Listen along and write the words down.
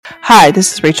Hi,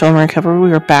 this is Rachel in Recovery.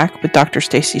 We are back with Dr.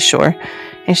 Tracey Shore,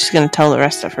 and she's going to tell the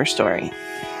rest of her story.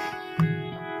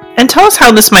 And tell us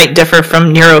how this might differ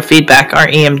from neurofeedback or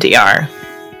EMDR.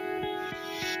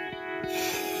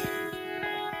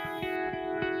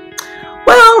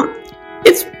 Well,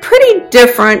 it's pretty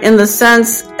different in the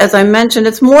sense, as I mentioned,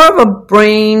 it's more of a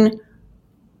brain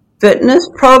fitness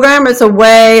program. It's a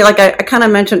way, like I kind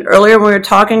of mentioned earlier when we were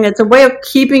talking, it's a way of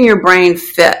keeping your brain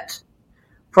fit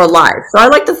for life. So I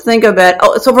like to think of it.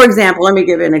 So for example, let me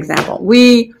give you an example.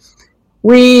 We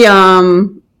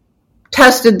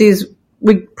tested these.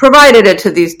 We provided it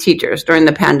to these teachers during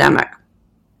the pandemic,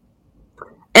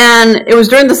 and it was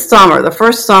during the summer, the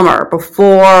first summer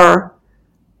before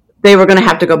they were going to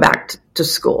have to go back to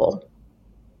school.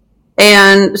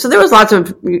 And so there was lots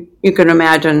of, you can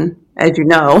imagine, as you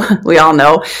know, we all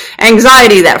know,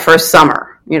 anxiety that first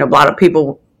summer. You know, a lot of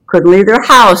people couldn't leave their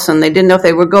house and they didn't know if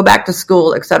they would go back to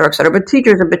school, et cetera, et cetera. But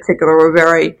teachers in particular were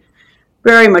very,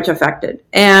 very much affected,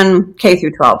 and K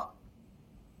through 12.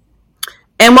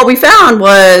 And what we found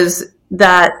was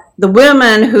that the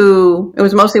women it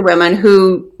was mostly women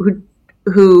who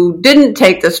didn't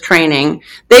take this training,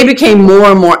 they became more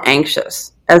and more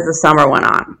anxious as the summer went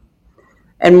on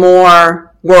and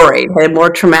more worried, had more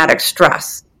traumatic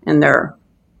stress in their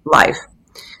life.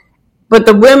 But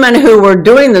the women who were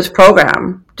doing this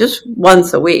program just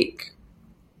once a week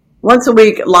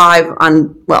live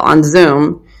on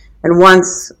Zoom, and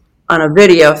once on a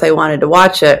video if they wanted to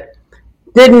watch it,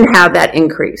 didn't have that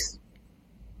increase.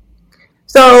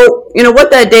 So,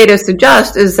 what that data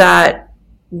suggests is that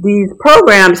these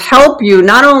programs help you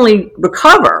not only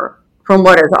recover from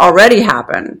what has already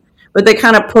happened, but they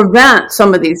kind of prevent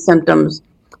some of these symptoms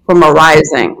from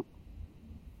arising.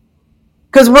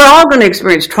 Because we're all going to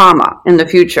experience trauma in the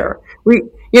future.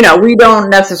 We don't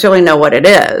necessarily know what it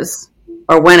is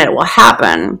or when it will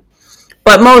happen,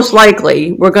 but most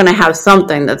likely we're going to have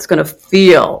something that's going to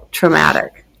feel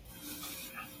traumatic.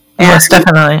 Yes,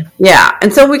 definitely. Yeah,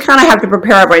 and so we kind of have to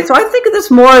prepare our brain. So I think of this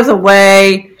more as a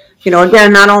way,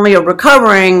 again, not only of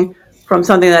recovering from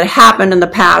something that happened in the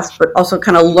past, but also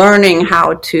kind of learning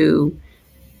how to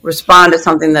respond to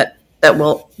something that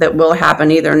will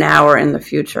happen either now or in the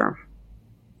future.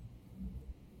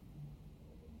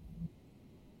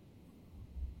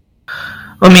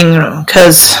 I mean,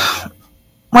 because,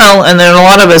 and there are a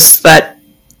lot of us that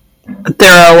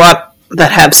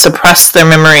have suppressed their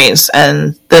memories,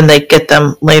 and then they get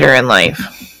them later in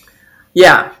life.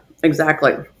 Yeah,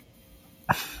 exactly.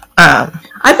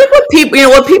 I think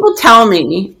what people tell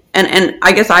me, and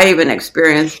I guess I even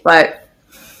experienced, but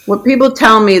what people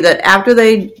tell me that after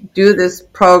they do this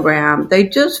program, they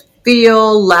just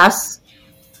feel less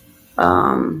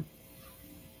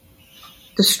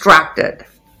distracted.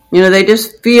 They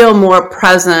just feel more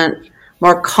present,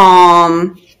 more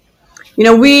calm.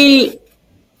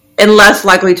 And less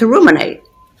likely to ruminate.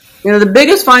 The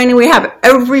biggest finding we have,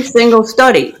 every single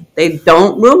study, they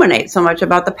don't ruminate so much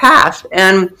about the past.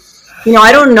 And,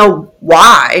 I don't know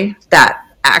why that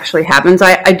actually happens.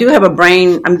 I do have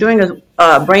I'm doing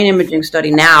a brain imaging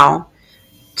study now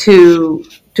to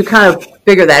kind of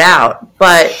figure that out.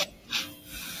 But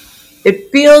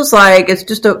it feels like it's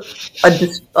just a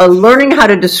learning how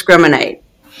to discriminate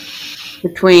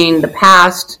between the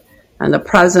past and the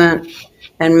present,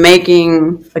 and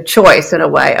making a choice in a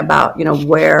way about,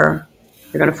 where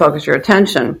you're going to focus your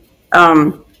attention.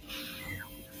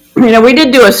 We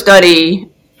did do a study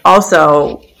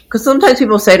also, because sometimes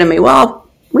people say to me,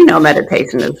 well, we know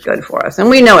meditation is good for us, and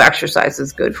we know exercise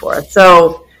is good for us.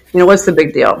 So, what's the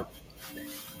big deal?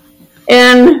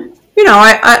 And,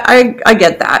 I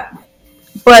get that.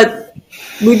 But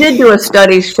we did do a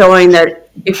study showing that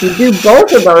if you do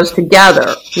both of those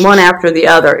together, one after the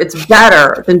other, it's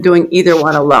better than doing either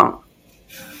one alone.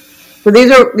 So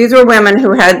these are women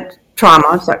who had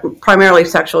trauma, primarily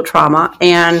sexual trauma,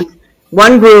 and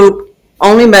one group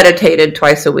only meditated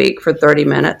twice a week for 30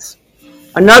 minutes.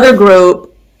 Another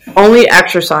group only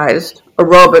exercised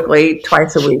aerobically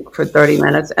twice a week for 30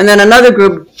 minutes. And then another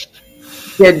group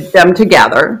did them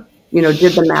together,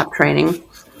 did the MAP training.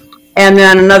 And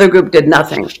then another group did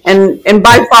nothing. And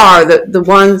by far, the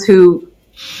ones who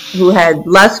had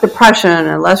less depression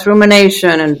and less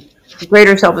rumination and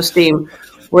greater self-esteem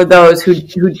were those who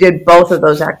did both of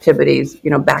those activities,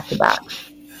 back to back.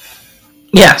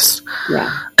 Yes. Yeah.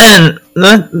 And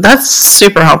that's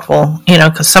super helpful,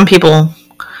 because some people,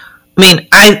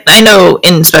 I know,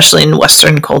 especially in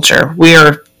Western culture, we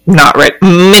are not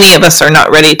many of us are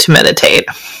not ready to meditate.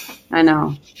 I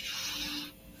know.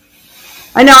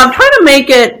 I know I'm trying to make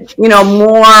it,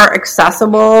 more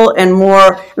accessible and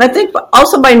more, and I think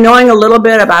also by knowing a little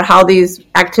bit about how these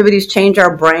activities change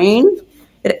our brain,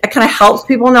 it kind of helps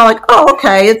people know, like, oh,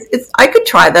 okay, it's I could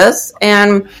try this.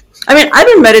 And I mean, I've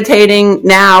been meditating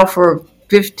now for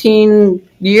 15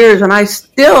 years, and I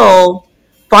still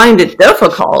find it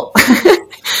difficult.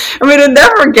 I mean, it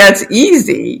never gets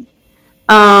easy,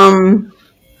 but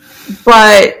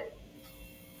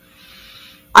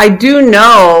I do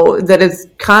know that it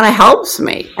kind of helps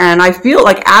me. And I feel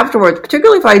like afterwards,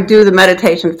 particularly if I do the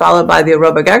meditation followed by the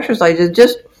aerobic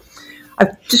exercises, I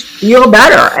just feel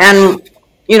better. And,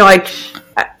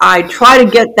 I try to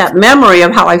get that memory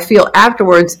of how I feel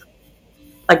afterwards,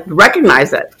 like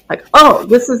recognize it. Like, oh,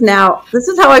 this is how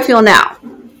I feel now.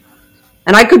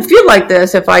 And I could feel like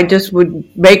this if I just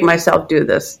would make myself do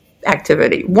this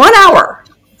activity. 1 hour.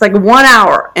 It's like 1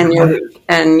 hour, and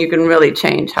you can really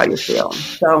change how you feel.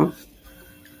 So,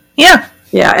 yeah.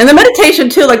 And the meditation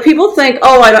too. Like, people think,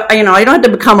 oh, I don't have to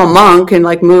become a monk and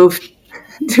like move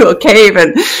to a cave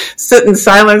and sit in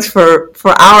silence for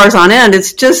hours on end.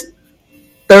 It's just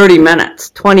 30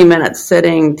 minutes, 20 minutes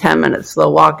sitting, 10 minutes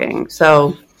slow walking.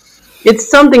 So it's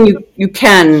something you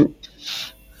can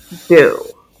do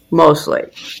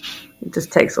mostly. It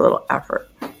just takes a little effort.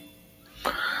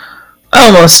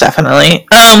 Oh, most definitely.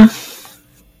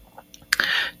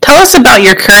 Tell us about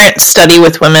your current study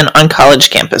with women on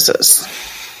college campuses.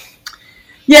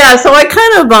 Yeah, so I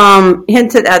kind of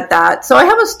hinted at that. So I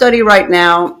have a study right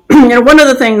now. One of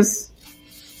the things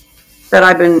that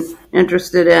I've been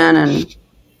interested in and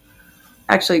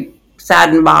actually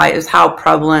saddened by is how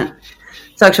prevalent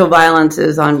sexual violence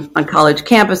is on college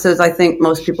campuses. I think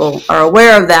most people are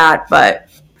aware of that, but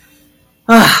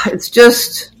it's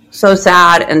just so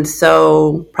sad and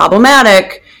so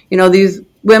problematic. These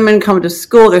women come to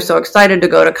school, they're so excited to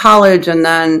go to college, and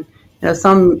then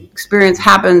some experience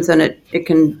happens and it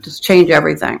can just change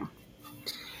everything.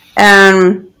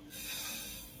 And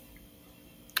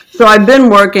so I've been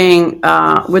working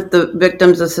with the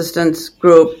Victims Assistance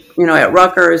Group, at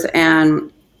Rutgers,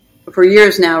 and for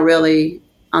years now, really,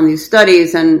 on these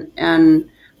studies. And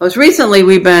most recently,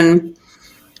 we've been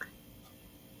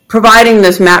providing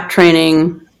this MAP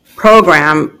training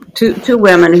program to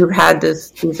women who've had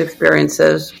these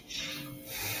experiences.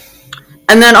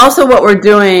 And then also what we're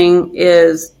doing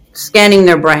is scanning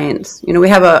their brains. We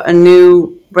have a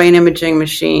new brain imaging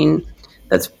machine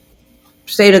that's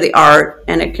state of the art,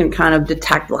 and it can kind of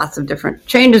detect lots of different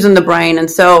changes in the brain.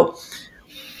 And so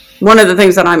one of the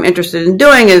things that I'm interested in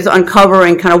doing is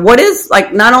uncovering kind of what is,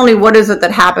 like, not only what is it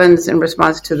that happens in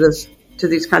response to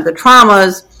these kinds of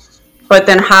traumas, but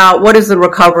then what does the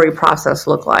recovery process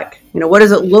look like? What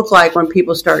does it look like when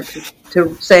people start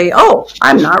to say, oh,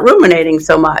 I'm not ruminating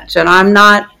so much, and I'm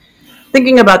not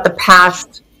thinking about the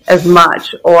past as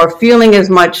much, or feeling as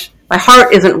much, my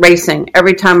heart isn't racing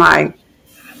every time I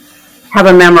have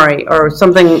a memory or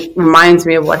something reminds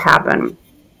me of what happened.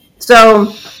 So,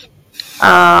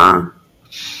 so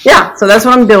that's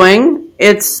what I'm doing.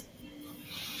 It's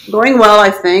going well, I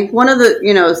think. One of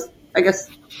the, I guess,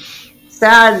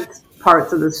 sad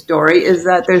parts of the story is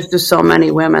that there's just so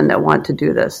many women that want to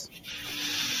do this.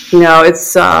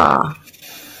 It's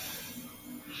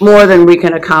more than we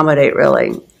can accommodate,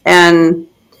 really. And,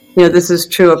 this is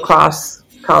true across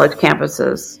college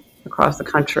campuses across the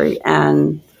country.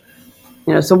 And,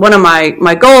 so one of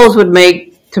my goals would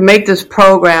to make this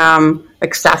program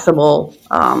accessible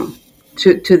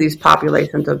to these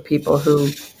populations of people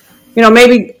who,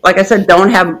 maybe, like I said,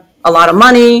 don't have a lot of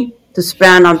money to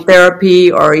spend on therapy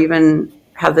or even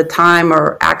have the time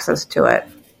or access to it.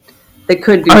 They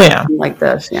could do something like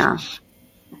this, yeah.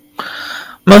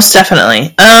 Most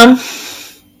definitely.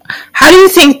 How do you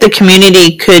think the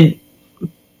community could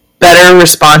better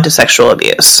respond to sexual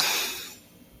abuse?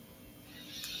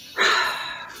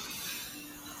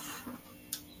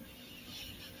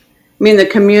 I mean, the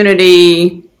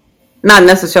community, not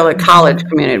necessarily college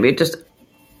community, but just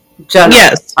generally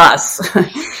us.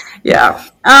 Yeah.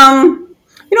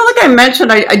 Like I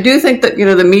mentioned, I do think that,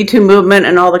 the Me Too movement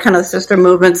and all the kind of sister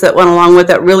movements that went along with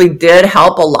it really did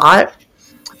help a lot.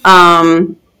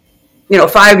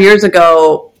 5 years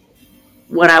ago,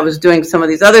 when I was doing some of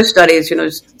these other studies,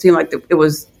 it seemed like it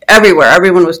was everywhere.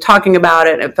 Everyone was talking about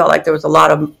it. It felt like there was a lot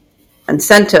of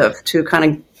incentive to kind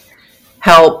of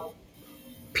help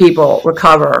people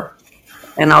recover,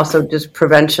 and also just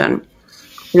prevention.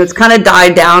 It's kind of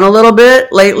died down a little bit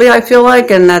lately, I feel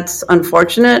like, and that's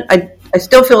unfortunate. I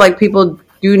still feel like people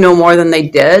do know more than they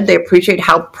did. They appreciate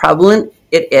how prevalent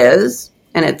it is,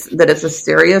 and it's a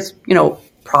serious,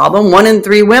 problem. 1 in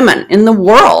 3 women in the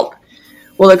world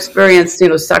will experience,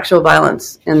 sexual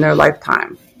violence in their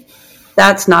lifetime.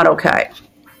 That's not okay.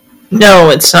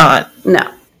 No, it's not.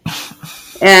 No.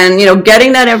 And,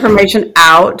 getting that information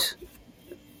out,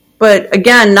 but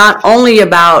again, not only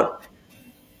about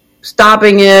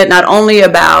stopping it, not only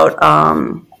about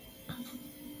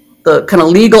the kind of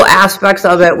legal aspects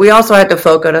of it, we also have to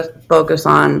focus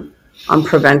on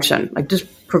prevention, like just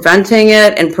preventing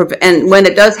it, and when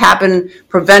it does happen,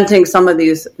 preventing some of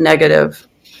these negative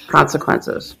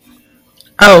consequences.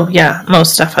 Oh, yeah,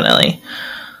 most definitely.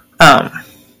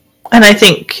 And I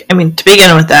think, to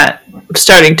begin with that,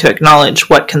 starting to acknowledge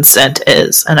what consent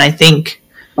is. And I think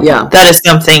that is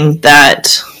something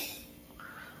that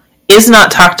is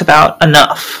not talked about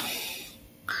enough.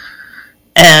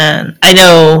 And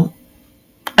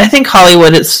I think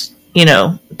Hollywood is,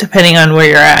 depending on where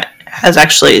you're at, has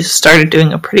actually started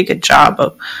doing a pretty good job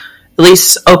of at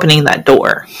least opening that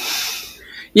door.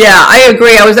 Yeah, I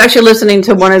agree. I was actually listening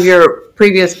to one of your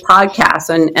previous podcasts,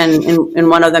 and in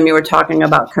one of them you were talking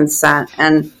about consent,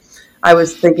 and I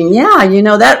was thinking,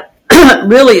 that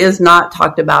really is not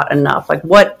talked about enough. Like,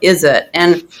 what is it?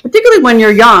 And particularly when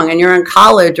you're young and you're in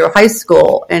college or high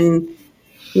school, and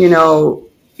you've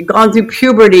gone through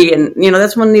puberty, and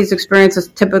that's when these experiences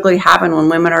typically happen, when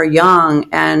women are young,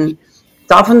 and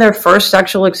it's often their first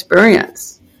sexual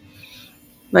experience.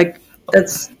 Like,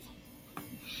 that's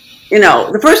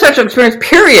the first sexual experience,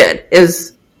 period,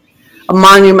 is a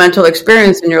monumental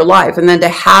experience in your life, and then to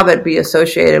have it be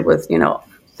associated with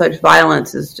such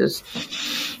violence is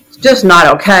just not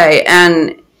okay.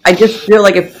 And I just feel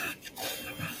like if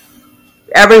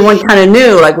everyone kind of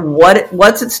knew, like,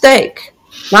 what's at stake,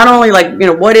 not only like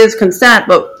what is consent,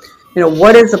 but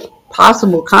what is the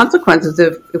possible consequences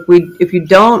if you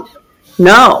don't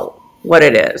know what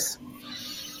it is.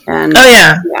 And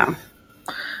yeah.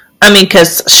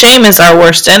 Because shame is our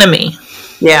worst enemy.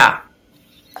 Yeah.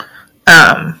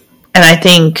 And I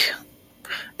think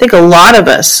a lot of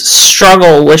us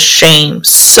struggle with shame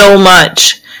so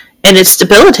much, and it's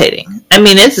debilitating.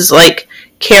 It is like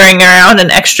carrying around an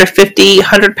extra 50,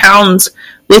 100 pounds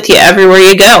with you everywhere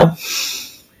you go.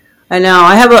 I know.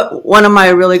 I have one of my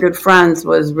really good friends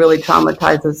was really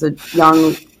traumatized as a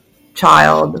young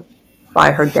child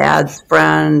by her dad's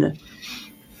friend.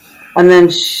 And then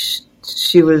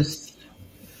she was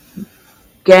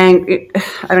I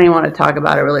don't even want to talk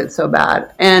about it, really. It's so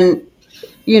bad. And,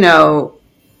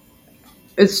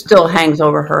 it still hangs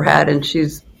over her head, and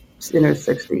she's in her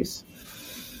 60s.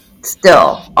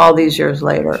 Still, all these years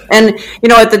later. And,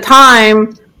 at the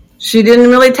time, she didn't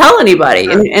really tell anybody.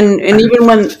 And even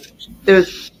when there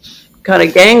was kind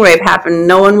of gang rape happened,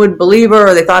 no one would believe her,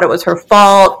 or they thought it was her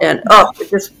fault. And, it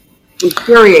just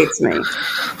infuriates me.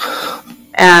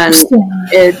 And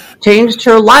it changed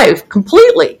her life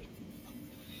completely.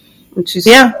 And she's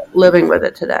living with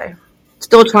it today.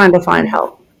 Still trying to find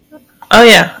help. Oh,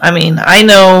 yeah. I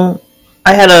know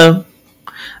I had a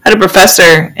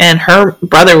professor, and her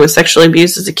brother was sexually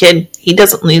abused as a kid. He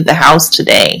doesn't leave the house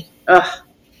today. Ugh.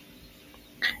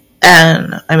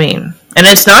 And, and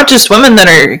it's not just women that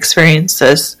are experiencing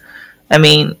this.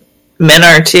 Men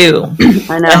are too.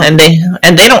 I know.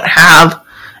 And they don't have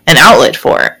an outlet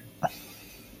for it.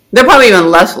 They're probably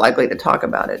even less likely to talk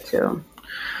about it, too.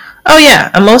 Oh, yeah.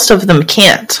 And most of them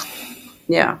can't.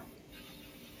 Yeah.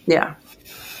 Yeah.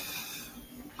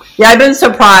 Yeah, I've been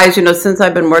surprised, since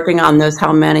I've been working on this,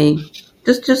 how many,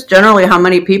 just generally how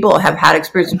many people have had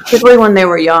experience, particularly when they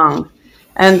were young.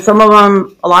 And a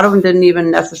lot of them didn't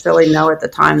even necessarily know at the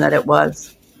time that it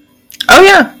was. Oh,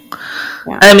 yeah.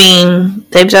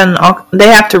 They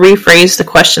have to rephrase the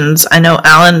questions. I know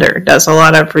Allender does a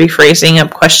lot of rephrasing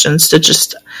of questions to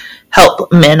just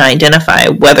help men identify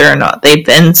whether or not they've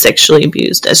been sexually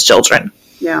abused as children.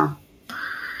 Yeah.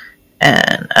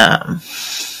 And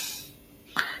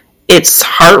it's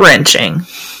heart-wrenching. And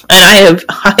I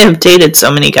have dated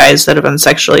so many guys that have been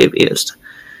sexually abused.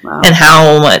 Wow. And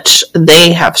how much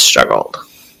they have struggled.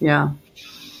 Yeah.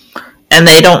 And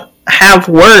they don't have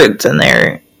words, and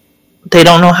they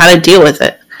don't know how to deal with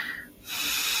it.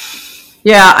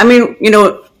 Yeah,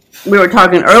 we were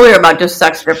talking earlier about just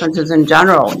sex differences in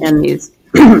general in these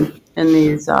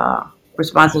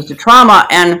responses to trauma,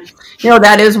 and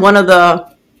that is one of the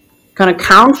kind of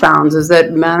confounds, is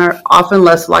that men are often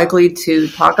less likely to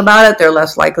talk about it. They're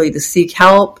less likely to seek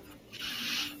help.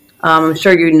 I'm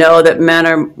sure that men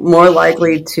are more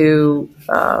likely to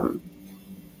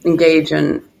engage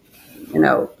in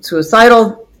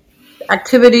suicidal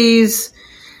activities.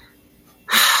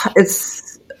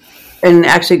 It's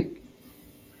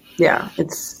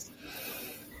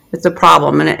a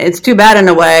problem, and it's too bad in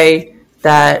a way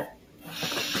that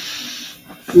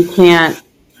you can't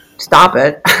stop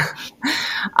it.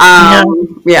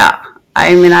 Yeah.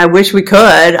 I mean, I wish we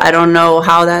could. I don't know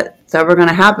how that's ever going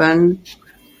to happen,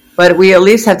 but we at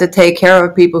least have to take care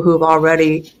of people who've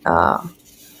already,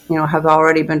 have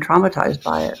already been traumatized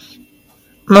by it.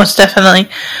 Most definitely.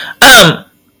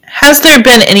 Has there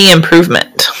been any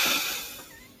improvement?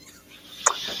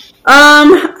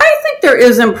 I think there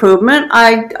is improvement.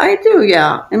 I do,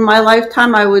 yeah. In my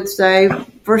lifetime, I would say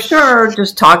for sure,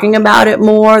 just talking about it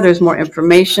more. There's more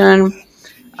information.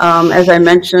 As I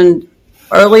mentioned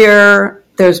earlier,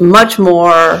 there's much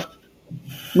more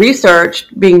research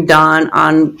being done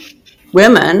on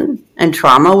women and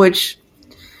trauma, which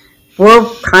were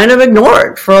kind of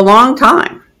ignored for a long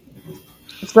time.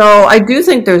 So I do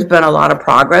think there's been a lot of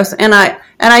progress, and I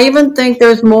even think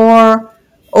there's more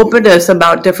openness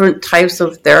about different types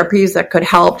of therapies that could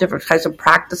help, different types of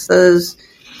practices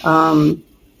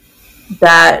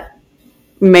that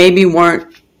maybe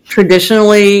weren't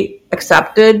traditionally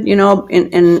accepted,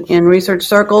 in research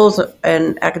circles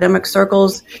and academic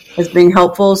circles as being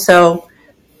helpful. So,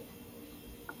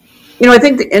 I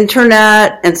think the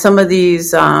internet and some of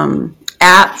these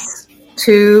apps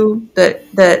too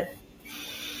that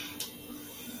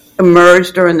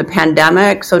emerged during the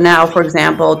pandemic. So now, for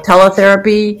example,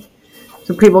 teletherapy,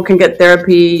 so people can get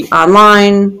therapy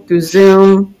online through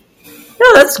Zoom.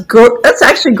 That's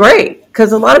actually great,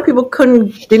 because a lot of people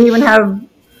didn't even have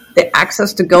the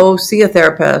access to go see a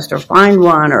therapist or find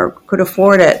one or could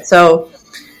afford it. So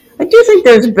I do think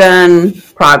there's been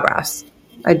progress.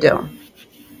 I do.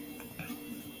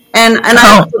 And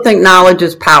I also think knowledge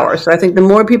is power. So I think the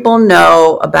more people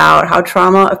know about how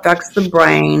trauma affects the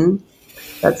brain,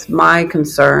 that's my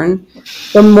concern,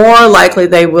 the more likely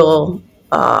they will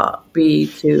be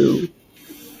to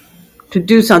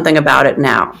do something about it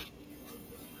now.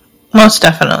 Most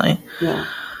definitely. Yeah.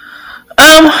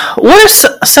 What is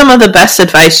some of the best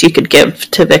advice you could give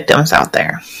to victims out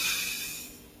there?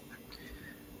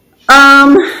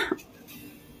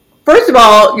 First of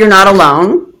all, you're not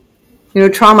alone.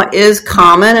 Trauma is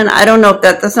common, and I don't know if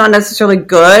that's not necessarily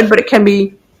good, but it can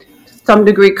be to some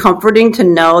degree comforting to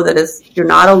know that you're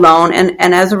not alone, and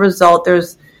as a result, there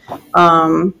is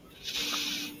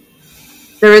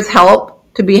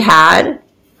help to be had.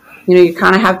 You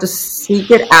kind of have to seek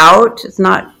it out. It's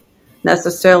not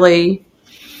necessarily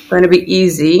going to be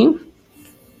easy.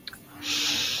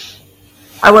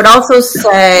 I would also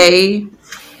say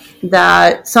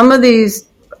that some of these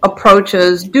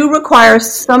approaches do require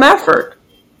some effort.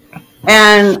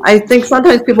 And I think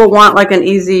sometimes people want like an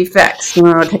easy fix,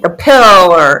 take a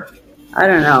pill or, I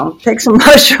don't know, take some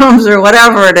mushrooms or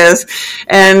whatever it is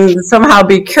and somehow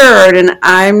be cured. And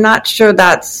I'm not sure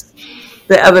the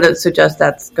evidence suggests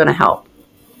that's going to help,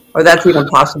 or that's even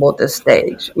possible at this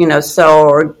stage,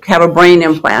 or have a brain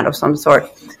implant of some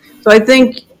sort. So I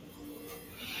think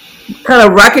kind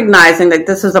of recognizing that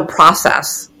this is a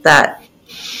process, that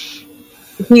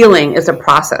healing is a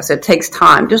process. It takes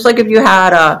time. Just like if you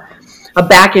had a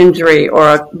back injury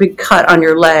or a big cut on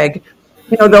your leg,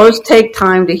 those take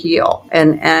time to heal.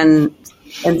 And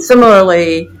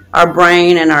similarly, our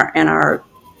brain and our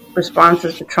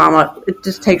responses to trauma, it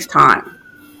just takes time.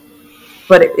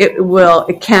 But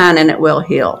it can and it will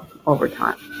heal over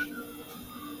time.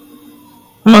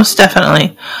 Most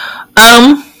definitely.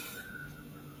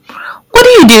 What do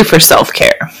you do for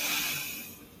self-care?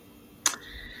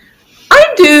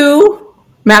 I do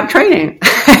MAP training,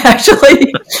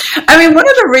 actually. I mean, one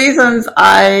of the reasons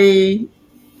I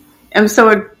am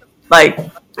so,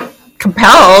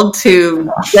 compelled to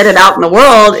get it out in the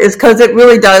world is because it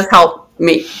really does help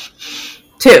me,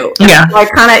 too. Yeah. So I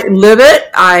kind of live it.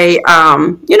 I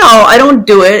don't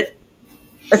do it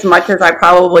as much as I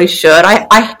probably should.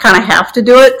 I kind of have to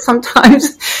do it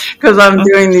sometimes because I'm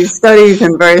doing these studies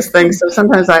and various things. So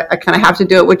sometimes I kind of have to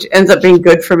do it, which ends up being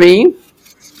good for me.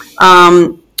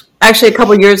 Actually, a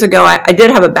couple of years ago, I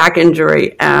did have a back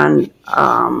injury, and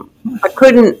I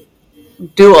couldn't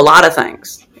do a lot of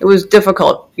things. It was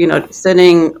difficult,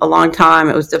 sitting a long time.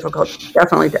 It was difficult,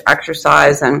 definitely, to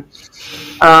exercise, and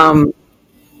I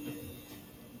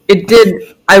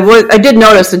did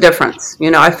notice a difference.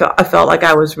 I felt like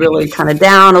I was really kind of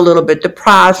down, a little bit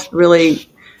depressed, really,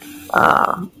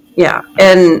 and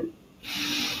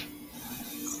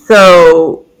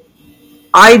so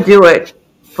I do it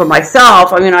for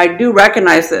myself. I mean, I do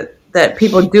recognize that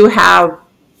people do have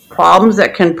problems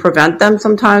that can prevent them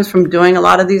sometimes from doing a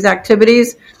lot of these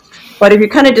activities. But if you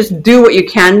kind of just do what you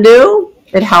can do,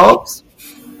 it helps,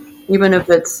 even if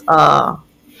it's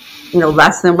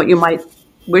less than what you might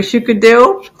wish you could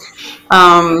do.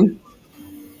 The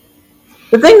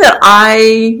thing that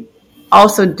I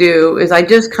also do is I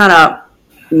just kind of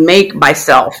make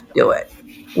myself do it.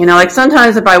 You know, like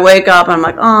sometimes if I wake up and I'm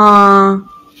like, oh, I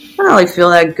don't really feel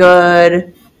that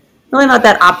good. Really not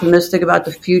that optimistic about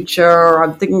the future, or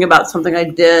I'm thinking about something I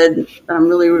did that I'm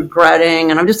really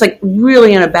regretting, and I'm just like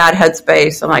really in a bad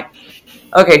headspace. I'm like,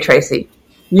 okay, Tracey,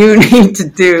 you need to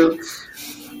do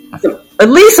at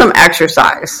least some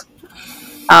exercise.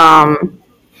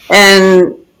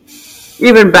 And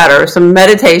even better, some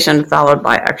meditation followed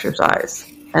by exercise.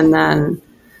 And then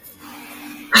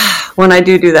when I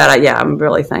do that, I'm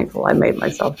really thankful I made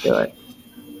myself do it.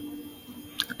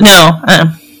 No,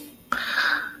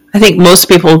 I think most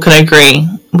people can agree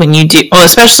when you do, well,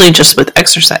 especially just with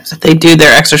exercise. If they do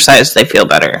their exercise, they feel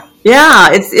better. Yeah,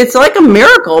 it's like a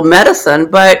miracle medicine,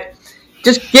 but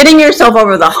just getting yourself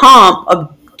over the hump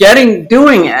of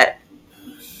doing it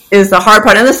is the hard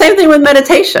part. And the same thing with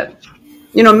meditation.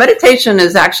 You know, meditation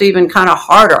is actually even kind of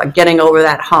harder, like getting over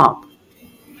that hump.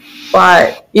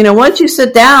 But, you know, once you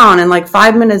sit down and like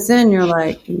 5 minutes in, you're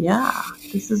like, yeah,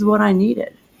 this is what I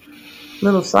needed. A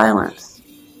little silence.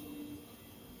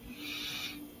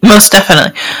 Most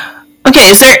definitely. Okay,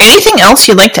 is there anything else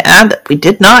you'd like to add that we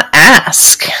did not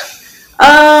ask?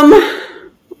 Can't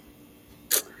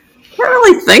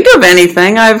really think of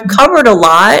anything. I've covered a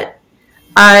lot.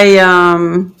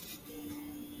 I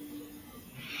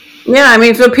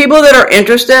mean, for people that are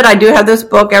interested, I do have this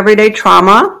book, Everyday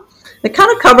Trauma. It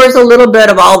kind of covers a little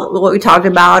bit of all what we talked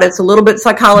about. It's a little bit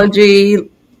psychology,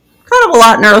 kind of a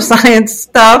lot neuroscience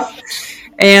stuff,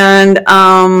 and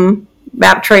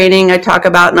MAP training I talk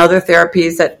about, and other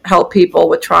therapies that help people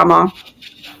with trauma.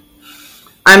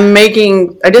 I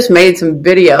just made some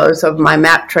videos of my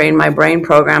MAP Train My Brain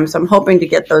program, so I'm hoping to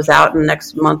get those out in the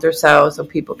next month or so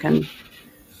people can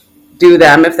do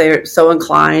them if they're so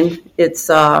inclined. It's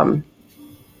on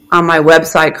my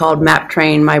website called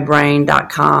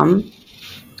maptrainmybrain.com.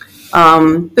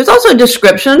 There's also a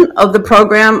description of the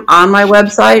program on my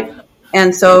website,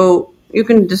 and so you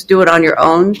can just do it on your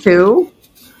own too.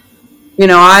 You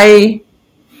know, I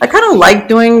kind of like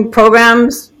doing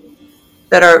programs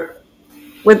that are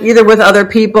either with other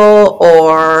people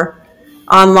or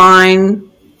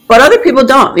online, but other people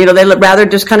don't. You know, they rather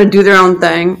just kind of do their own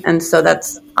thing, and so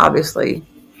that's obviously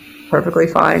perfectly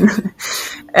fine.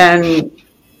 And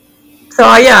so,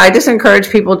 I just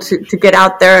encourage people to get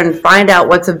out there and find out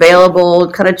what's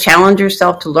available, kind of challenge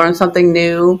yourself to learn something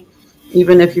new,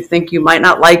 even if you think you might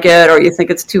not like it or you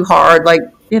think it's too hard. Like,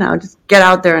 you know, just get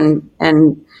out there and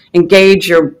engage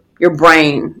your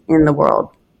brain in the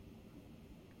world.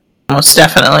 Most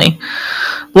definitely.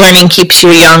 Learning keeps you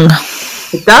young.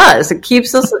 It does. It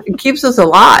keeps us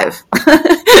alive.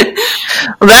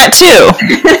 Well, that too.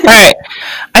 All right.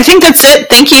 I think that's it.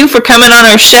 Thank you for coming on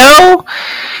our show.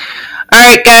 All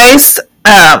right, guys.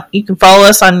 You can follow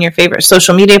us on your favorite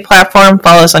social media platform.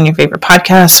 Follow us on your favorite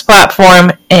podcast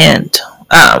platform. And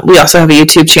we also have a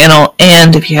YouTube channel.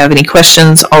 And if you have any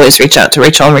questions, always reach out to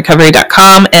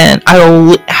rachelinrecovery.com. And I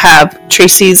will have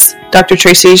Dr.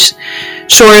 Tracey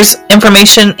Shore's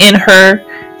information in her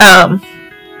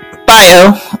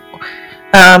bio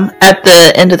at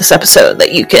the end of this episode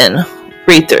that you can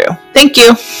read through. Thank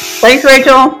you. Thanks,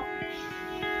 Rachel.